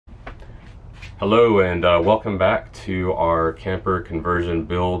Hello and welcome back to our camper conversion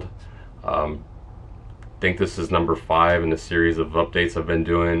build. I think this is number 5 in the series of updates I've been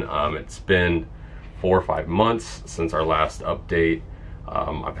doing. It's been 4 or 5 months since our last update.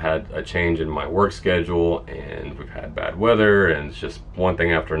 I've had a change in my work schedule and we've had bad weather and it's just one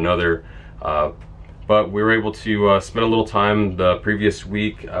thing after another. But we were able to spend a little time the previous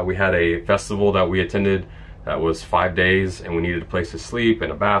week. We had a festival that we attended that was 5 days and we needed a place to sleep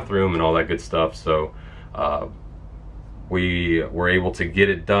and a bathroom and all that good stuff. So we were able to get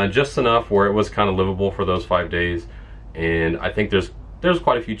it done just enough where it was kind of livable for those 5 days. And I think there's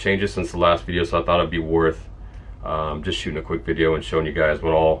quite a few changes since the last video, so I thought it'd be worth just shooting a quick video and showing you guys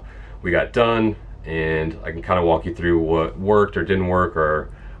what all we got done. And I can kind of walk you through what worked or didn't work, or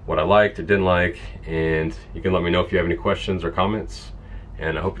what I liked or didn't like, and you can let me know if you have any questions or comments.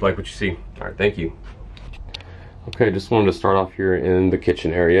 And I hope you like what you see. All right, thank you. Okay, just wanted to start off here in the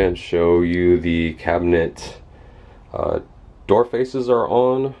kitchen area and show you the cabinet. Door faces are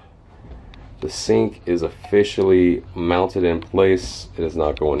on. The sink is officially mounted in place. It is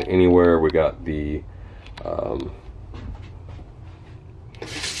not going anywhere. We got the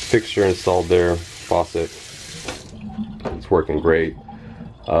fixture installed there, faucet. It's working great.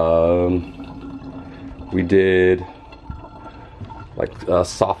 We did like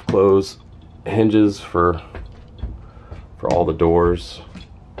soft close hinges for all the doors.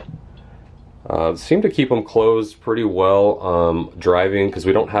 Seem to keep them closed pretty well driving, because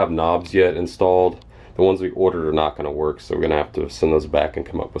we don't have knobs yet installed. The ones we ordered are not going to work, so we're going to have to send those back and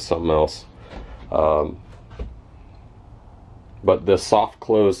come up with something else. But the soft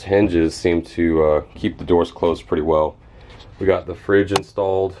closed hinges seem to keep the doors closed pretty well. We got the fridge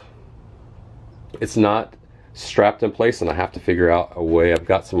installed. It's not strapped in place and I have to figure out a way. I've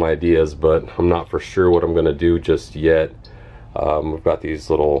got some ideas, but I'm not for sure what I'm going to do just yet. We've got these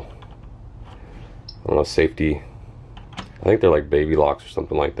little, I don't know, safety, I think they're like baby locks or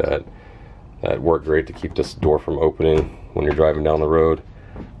something like that, that work great to keep this door from opening when you're driving down the road.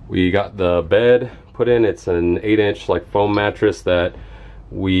 We got the bed put in. It's an 8-inch like foam mattress that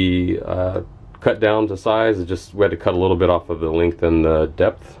we cut down to size. We had to cut a little bit off of the length and the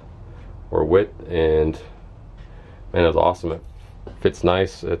depth or width, and man, it's awesome. It fits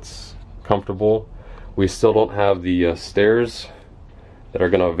nice, it's comfortable. We still don't have the stairs that are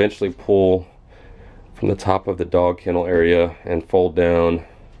going to eventually pull from the top of the dog kennel area and fold down.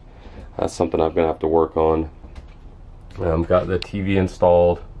 That's something I'm going to have to work on. Got the TV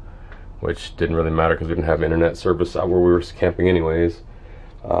installed, which didn't really matter because we didn't have internet service out where we were camping anyways.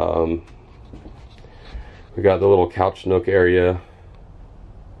 We got the little couch nook area,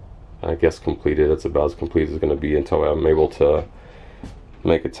 I guess, completed. It's about as complete as it's going to be until I'm able to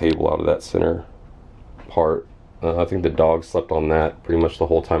make a table out of that center part. I think the dog slept on that pretty much the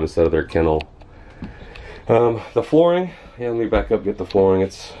whole time instead of their kennel. The flooring, yeah, let me back up, get the flooring.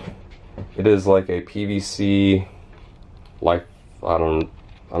 It is like a PVC, like, I don't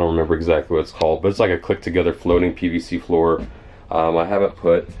remember exactly what it's called, but it's like a click together floating PVC floor. I haven't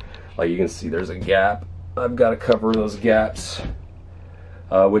put, like you can see there's a gap. I've got to cover those gaps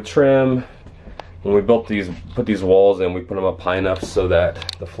with trim. When we put these walls in, we put them up high enough so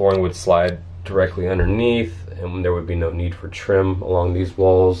that the flooring would slide directly underneath and there would be no need for trim along these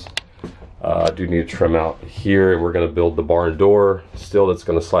walls. I do need to trim out here, and we're going to build the barn door still that's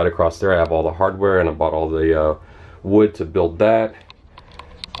going to slide across there. I have all the hardware and I bought all the wood to build that.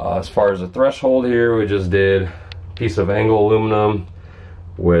 As far as the threshold here, we just did a piece of angle aluminum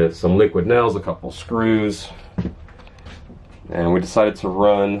with some liquid nails, a couple screws, and we decided to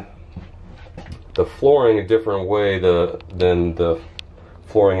run the flooring a different way than the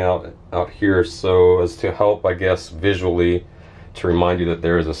flooring out here, so as to help, I guess, visually, to remind you that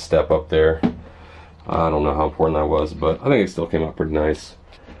there is a step up there. I don't know how important that was, but I think it still came out pretty nice.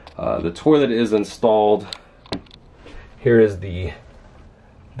 The toilet is installed. Here is the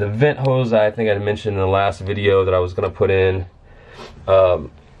vent hose I think I mentioned in the last video that I was going to put in,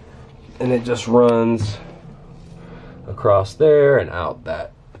 and it just runs across there and out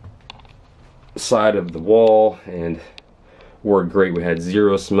that side of the wall and worked great. We had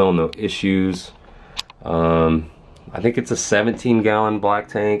zero smell, no issues. I think it's a 17-gallon black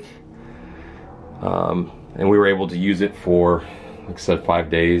tank, and we were able to use it for, like I said, 5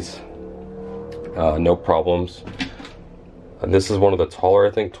 days, no problems. And this is one of the taller,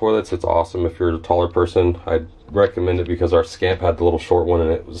 I think, toilets. It's awesome if you're a taller person. I'd recommend it because our Scamp had the little short one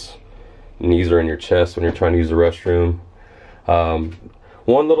and it was, knees are in your chest when you're trying to use the restroom.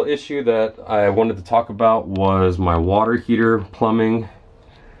 One little issue that I wanted to talk about was my water heater plumbing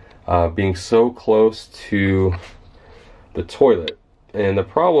being so close to the toilet. And the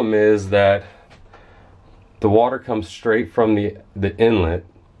problem is that the water comes straight from the inlet,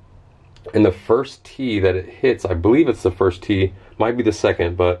 and the first tee that it hits, I believe it's the first tee, might be the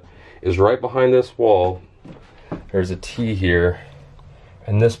second, but is right behind this wall. There's a tee here,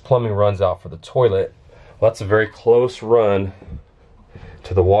 and this plumbing runs out for the toilet. Well, that's a very close run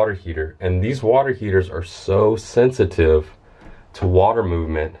to the water heater, and these water heaters are so sensitive to water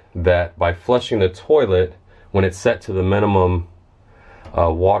movement that by flushing the toilet, when it's set to the minimum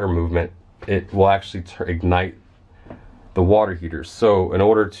water movement, it will actually ignite the water heater. So in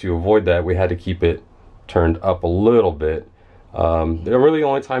order to avoid that, we had to keep it turned up a little bit. The really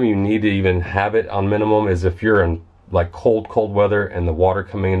only time you need to even have it on minimum is if you're in like cold weather and the water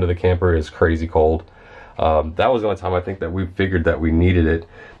coming into the camper is crazy cold. That was the only time I think that we figured that we needed it.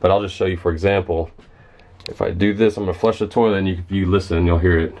 But I'll just show you, for example, if I do this, I'm gonna flush the toilet, and if you listen, you'll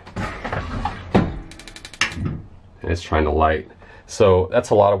hear it. And it's trying to light. So that's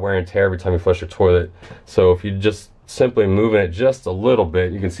a lot of wear and tear every time you flush your toilet. So if you just simply moving it just a little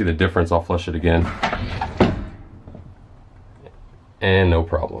bit, you can see the difference. I'll flush it again. And no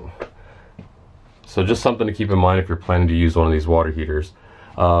problem. So just something to keep in mind if you're planning to use one of these water heaters.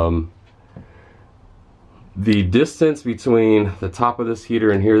 The distance between the top of this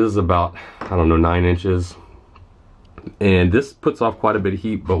heater and here, this is about, I don't know, 9 inches. And this puts off quite a bit of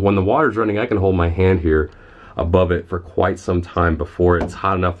heat, but when the water's running, I can hold my hand here above it for quite some time before it's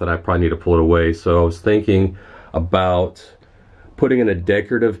hot enough that I probably need to pull it away. So I was thinking about putting in a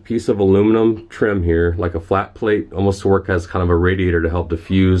decorative piece of aluminum trim here, like a flat plate, almost to work as kind of a radiator to help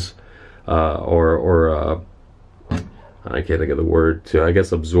diffuse I can't think of the word, to I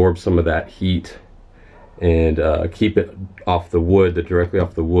guess absorb some of that heat and keep it off the wood, directly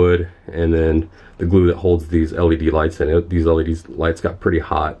off the wood, and then the glue that holds these LED lights in it. These LED lights got pretty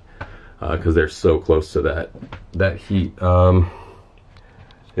hot because they're so close to that heat. The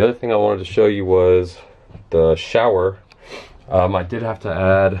other thing I wanted to show you was the shower. I did have to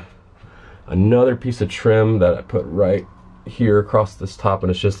add another piece of trim that I put right here across this top,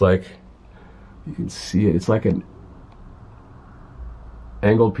 and it's just like, you can see it, it's like an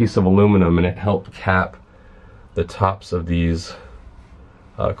angled piece of aluminum, and it helped cap the tops of these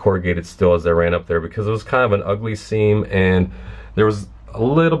corrugated steel as they ran up there, because it was kind of an ugly seam and there was a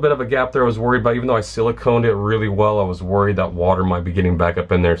little bit of a gap there I was worried about. Even though I siliconed it really well, I was worried that water might be getting back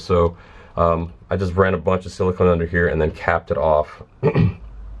up in there. So I just ran a bunch of silicone under here and then capped it off and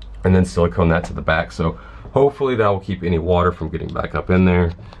then silicone that to the back. So hopefully that will keep any water from getting back up in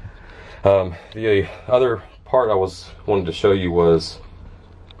there. The other part I wanted to show you was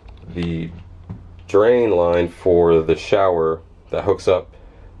the drain line for the shower that hooks up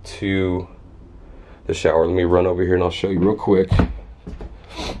to the shower. Let me run over here and I'll show you real quick.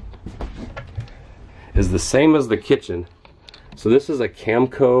 Is the same as the kitchen. So this is a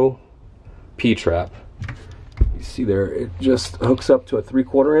Camco P-trap. You see there, it just hooks up to a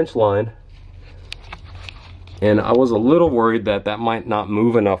 3/4 inch line. And I was a little worried that that might not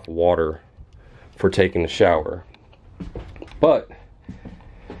move enough water for taking the shower. But,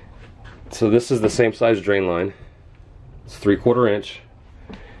 so this is the same size drain line. It's 3/4 inch.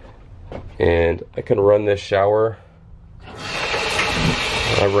 And I can run this shower.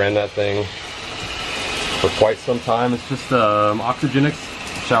 I ran that thing for quite some time. It's just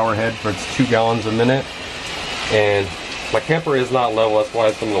Oxygenics shower head, for it's 2 gallons a minute. And my camper is not level, that's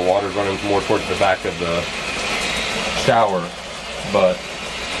why some of the water's running more towards the back of the shower. But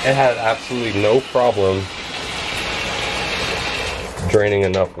it had absolutely no problem draining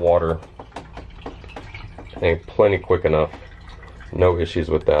enough water, and plenty quick enough. No issues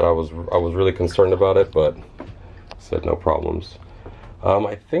with that. I was really concerned about it, but said no problems.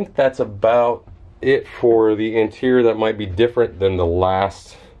 I think that's about it for the interior. That might be different than the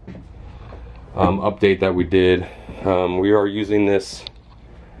last update that we did. We are using this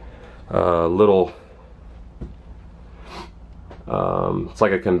little it's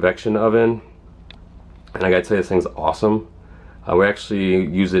like a convection oven, and I gotta tell you, this thing's awesome. We actually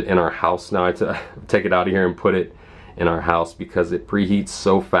use it in our house now. I take it out of here and put it in our house because it preheats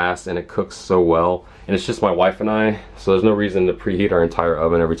so fast and it cooks so well. And it's just my wife and I, so there's no reason to preheat our entire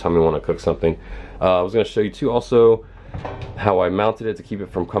oven every time we want to cook something. I was going to show you too also how I mounted it to keep it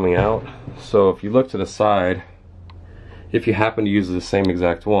from coming out. So if you look to the side, if you happen to use the same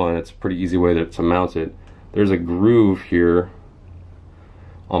exact one, it's a pretty easy way to mount it. There's a groove here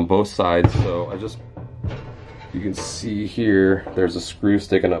on both sides, so you can see here, there's a screw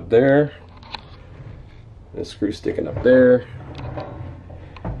sticking up there, and a screw sticking up there,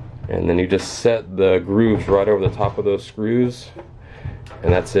 and then you just set the grooves right over the top of those screws,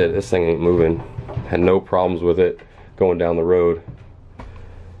 and that's it. This thing ain't moving. Had no problems with it going down the road.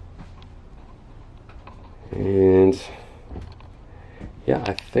 And yeah,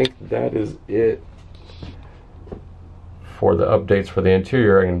 I think that is it for the updates for the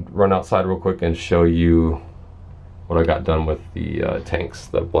interior. I can run outside real quick and show you what I got done with the tanks,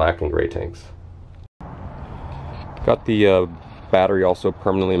 the black and gray tanks. Got the battery also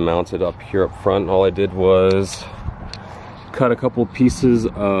permanently mounted up here up front. All I did was cut a couple pieces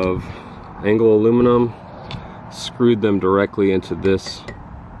of angle aluminum, screwed them directly into this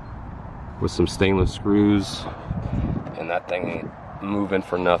with some stainless screws, and that thing ain't moving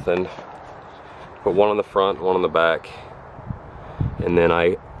for nothing. Put one on the front, one on the back, and then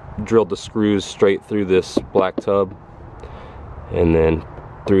I drilled the screws straight through this black tub and then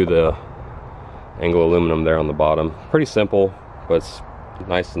through the angle aluminum there on the bottom. Pretty simple, but it's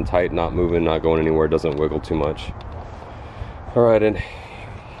nice and tight, not moving, not going anywhere, doesn't wiggle too much. Alright, and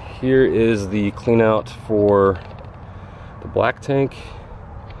here is the clean out for the black tank,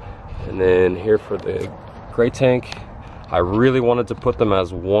 and then here for the gray tank. I really wanted to put them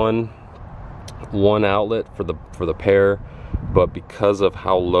as one outlet for the pair, but because of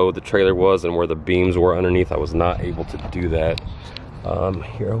how low the trailer was and where the beams were underneath, I was not able to do that.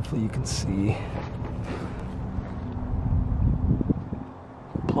 Here, hopefully you can see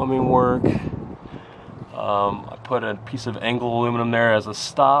plumbing work. I put a piece of angle aluminum there as a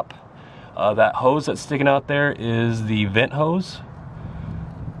stop. That hose that's sticking out there is the vent hose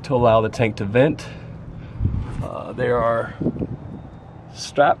to allow the tank to vent. There are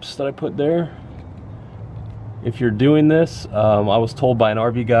straps that I put there. If you're doing this, I was told by an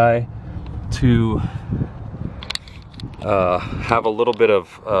RV guy to have a little bit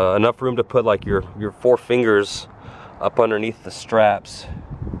of enough room to put like your 4 fingers up underneath the straps,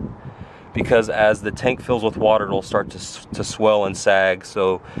 because as the tank fills with water, it'll start to swell and sag,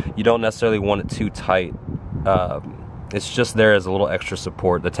 so you don't necessarily want it too tight. It's just there as a little extra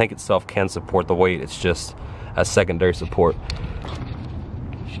support. The tank itself can support the weight, it's just as secondary support.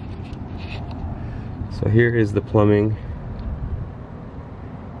 So here is the plumbing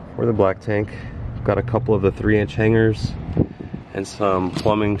for the black tank. I've got a couple of the 3-inch hangers and some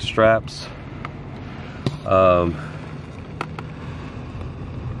plumbing straps.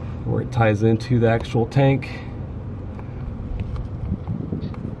 Where it ties into the actual tank.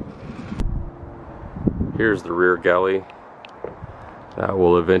 Here's the rear galley. That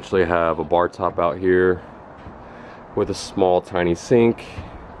will eventually have a bar top out here with a small tiny sink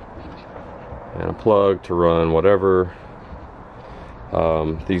and a plug to run whatever.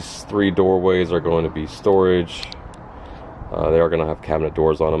 These 3 doorways are going to be storage. They are going to have cabinet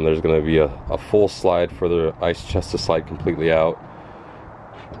doors on them. There's going to be a full slide for the ice chest to slide completely out.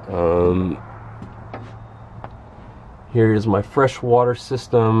 Here is my fresh water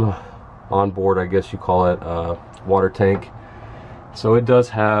system on board, I guess you call it, water tank. So it does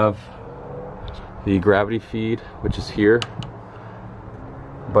have the gravity feed, which is here,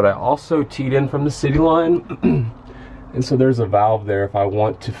 but I also teed in from the city line and so there's a valve there if I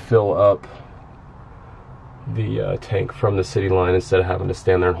want to fill up the tank from the city line instead of having to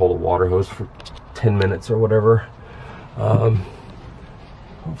stand there and hold a water hose for 10 minutes or whatever.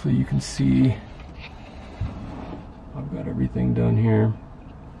 Hopefully you can see I've got everything done here.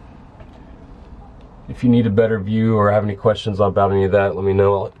 If you need a better view or have any questions about any of that, let me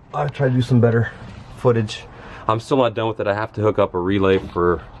know. I'll try to do some better footage. I'm still not done with it. I have to hook up a relay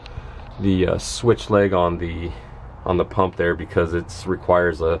for the switch leg on the pump there, because it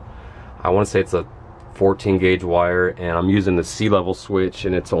requires I want to say it's a 14 gauge wire, and I'm using the sea level switch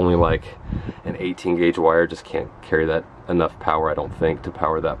and it's only like an 18 gauge wire. Just can't carry that enough power, I don't think, to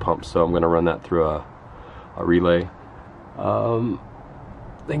power that pump, so I'm going to run that through a relay. I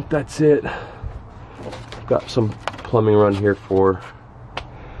think that's it. Got some plumbing run here for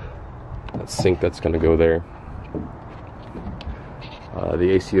that sink that's going to go there.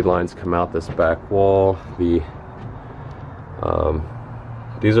 The AC lines come out this back wall. These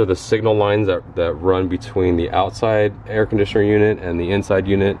are the signal lines that run between the outside air conditioner unit and the inside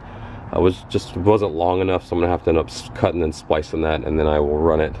unit. Wasn't long enough, so I'm gonna have to end up cutting and splicing that, and then I will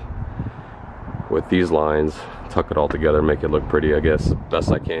run it with these lines, tuck it all together, make it look pretty, I guess,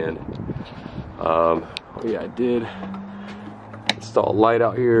 best I can. Oh yeah, I did install a light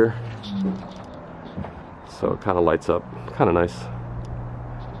out here, so it kind of lights up, kind of nice.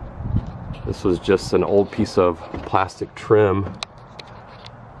 This was just an old piece of plastic trim,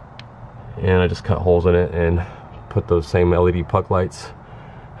 and I just cut holes in it and put those same LED puck lights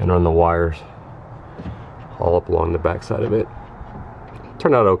and run the wires all up along the back side of it.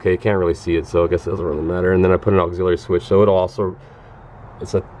 Turned out okay, can't really see it, so I guess it doesn't really matter. And then I put an auxiliary switch, so we'll also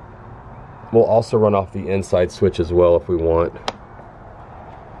run off the inside switch as well if we want.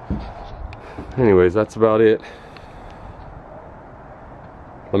 Anyways, that's about it.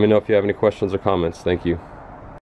 Let me know if you have any questions or comments. Thank you.